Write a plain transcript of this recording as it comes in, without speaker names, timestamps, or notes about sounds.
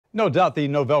No doubt the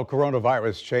novel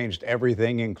coronavirus changed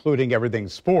everything, including everything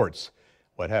sports.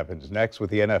 What happens next with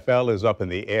the NFL is up in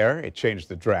the air. It changed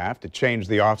the draft, it changed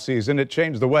the offseason, it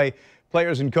changed the way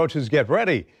players and coaches get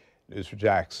ready. News for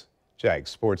Jags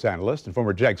sports analyst and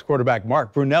former Jags quarterback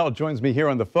Mark Brunell joins me here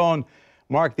on the phone.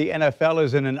 Mark, the NFL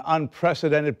is in an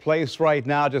unprecedented place right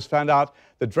now. Just found out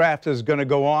the draft is going to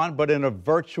go on, but in a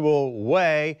virtual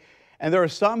way. And there are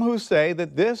some who say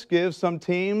that this gives some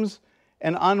teams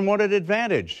an unwanted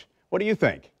advantage. What do you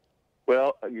think?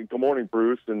 Well, good morning,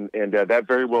 Bruce, and that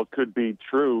very well could be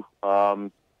true.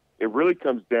 It really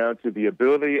comes down to the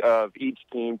ability of each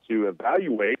team to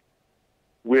evaluate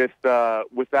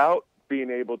without being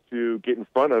able to get in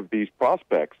front of these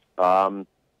prospects.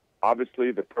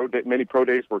 Obviously, many pro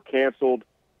days were canceled.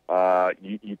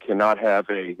 You cannot have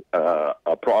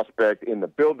a prospect in the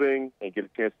building and get a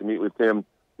chance to meet with him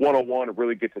one-on-one and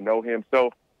really get to know him.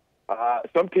 So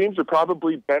some teams are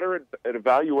probably better at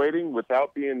evaluating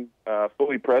without being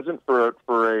fully present for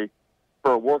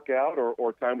a workout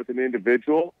or time with an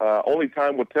individual. Only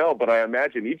time will tell, but I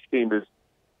imagine each team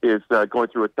is going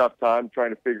through a tough time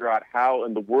trying to figure out how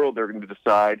in the world they're going to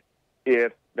decide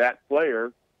if that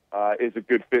player is a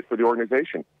good fit for the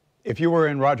organization. If you were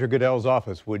in Roger Goodell's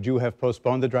office, would you have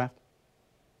postponed the draft?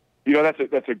 You know,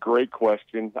 that's a great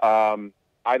question.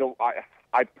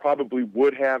 I probably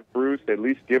would have, Bruce, at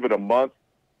least give it a month.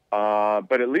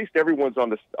 But at least everyone's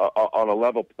on a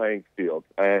level playing field.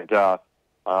 And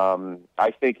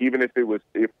I think even if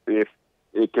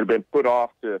it could have been put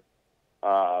off to,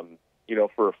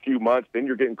 for a few months, then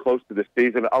you're getting close to the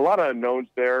season. A lot of unknowns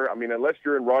there. I mean, unless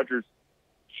you're in Rodgers'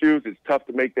 shoes, it's tough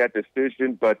to make that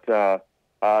decision. But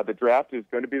the draft is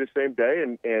going to be the same day,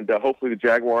 and hopefully the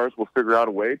Jaguars will figure out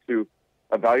a way to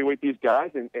evaluate these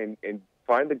guys and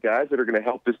find the guys that are going to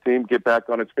help this team get back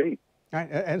on its feet. Right.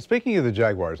 And speaking of the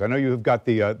Jaguars, I know you've got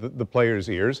the players'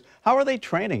 ears. How are they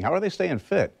training? How are they staying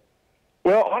fit?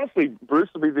 Well, honestly, Bruce,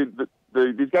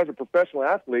 these guys are professional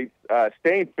athletes.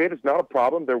 Staying fit is not a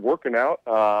problem. They're working out.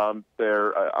 I'm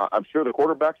sure the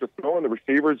quarterbacks are throwing. The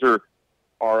receivers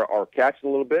are catching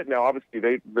a little bit. Now,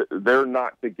 obviously, they're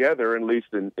not together, at least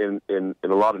in a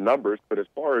lot of numbers. But as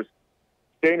far as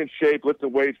staying in shape,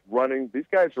 lifting weights, running, these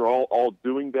guys are all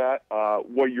doing that.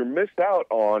 What you're missed out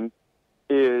on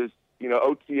is,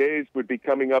 OTAs would be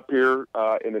coming up here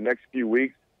in the next few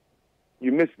weeks.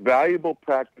 You miss valuable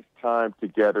practice time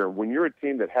together. When you're a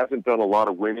team that hasn't done a lot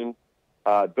of winning,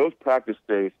 those practice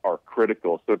days are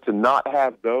critical. So to not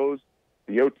have those,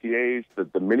 the OTAs,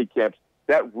 the mini camps,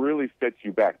 that really sets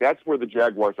you back. That's where the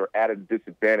Jaguars are at a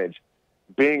disadvantage.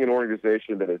 Being an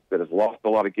organization that has lost a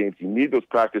lot of games, you need those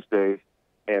practice days.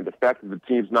 And the fact that the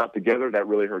team's not together, that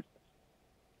really hurts.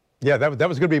 Yeah, that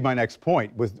was going to be my next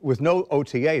point. With no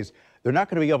OTAs, they're not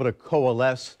going to be able to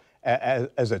coalesce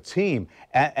as a team.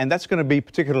 And that's going to be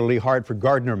particularly hard for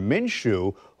Gardner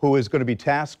Minshew, who is going to be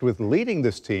tasked with leading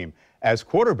this team as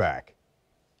quarterback.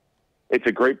 It's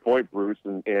a great point, Bruce.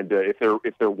 And if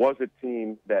there was a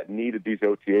team that needed these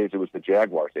OTAs, it was the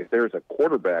Jaguars. If there's a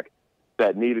quarterback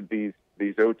that needed these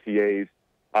OTAs,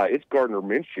 it's Gardner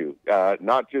Minshew,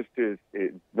 not just the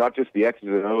X's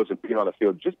and O's and being on the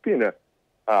field, just being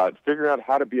figuring out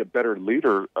how to be a better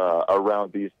leader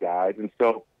around these guys. And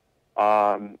so,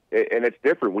 and it's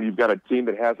different when you've got a team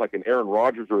that has like an Aaron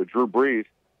Rodgers or a Drew Brees.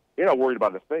 You're not worried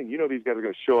about a thing. These guys are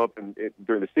going to show up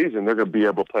during the season. They're going to be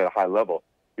able to play at a high level.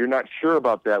 You're not sure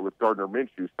about that with Gardner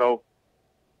Minshew. So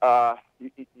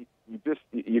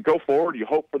you go forward, you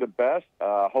hope for the best.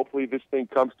 Hopefully this thing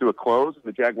comes to a close and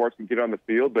the Jaguars can get on the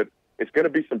field, but it's going to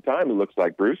be some time, it looks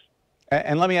like, Bruce.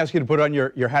 And let me ask you to put on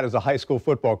your hat as a high school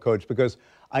football coach, because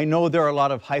I know there are a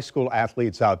lot of high school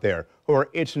athletes out there who are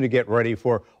itching to get ready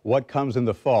for what comes in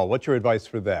the fall. What's your advice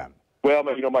for them? Well,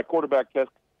 my quarterback texted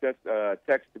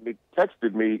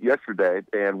me yesterday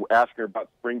and asking about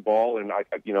spring ball, and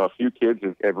a few kids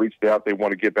have reached out. They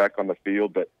want to get back on the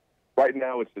field, but right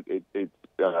now it's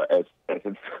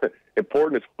as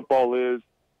important as football is.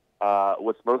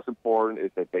 What's most important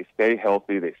is that they stay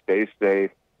healthy, they stay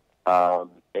safe, and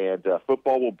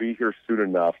football will be here soon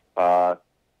enough.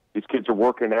 These kids are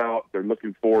working out. They're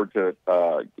looking forward to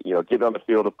getting on the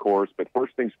field, of course. But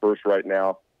first things first right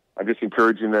now, I'm just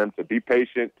encouraging them to be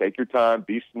patient, take your time,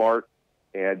 be smart,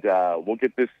 and we'll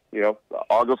get this.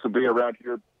 August will be around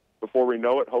here before we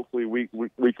know it. Hopefully we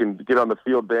can get on the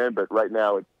field then. But right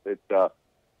now there's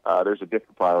a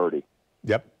different priority.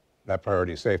 Yep, that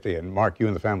priority is safety. And Mark, you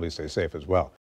and the family stay safe as well.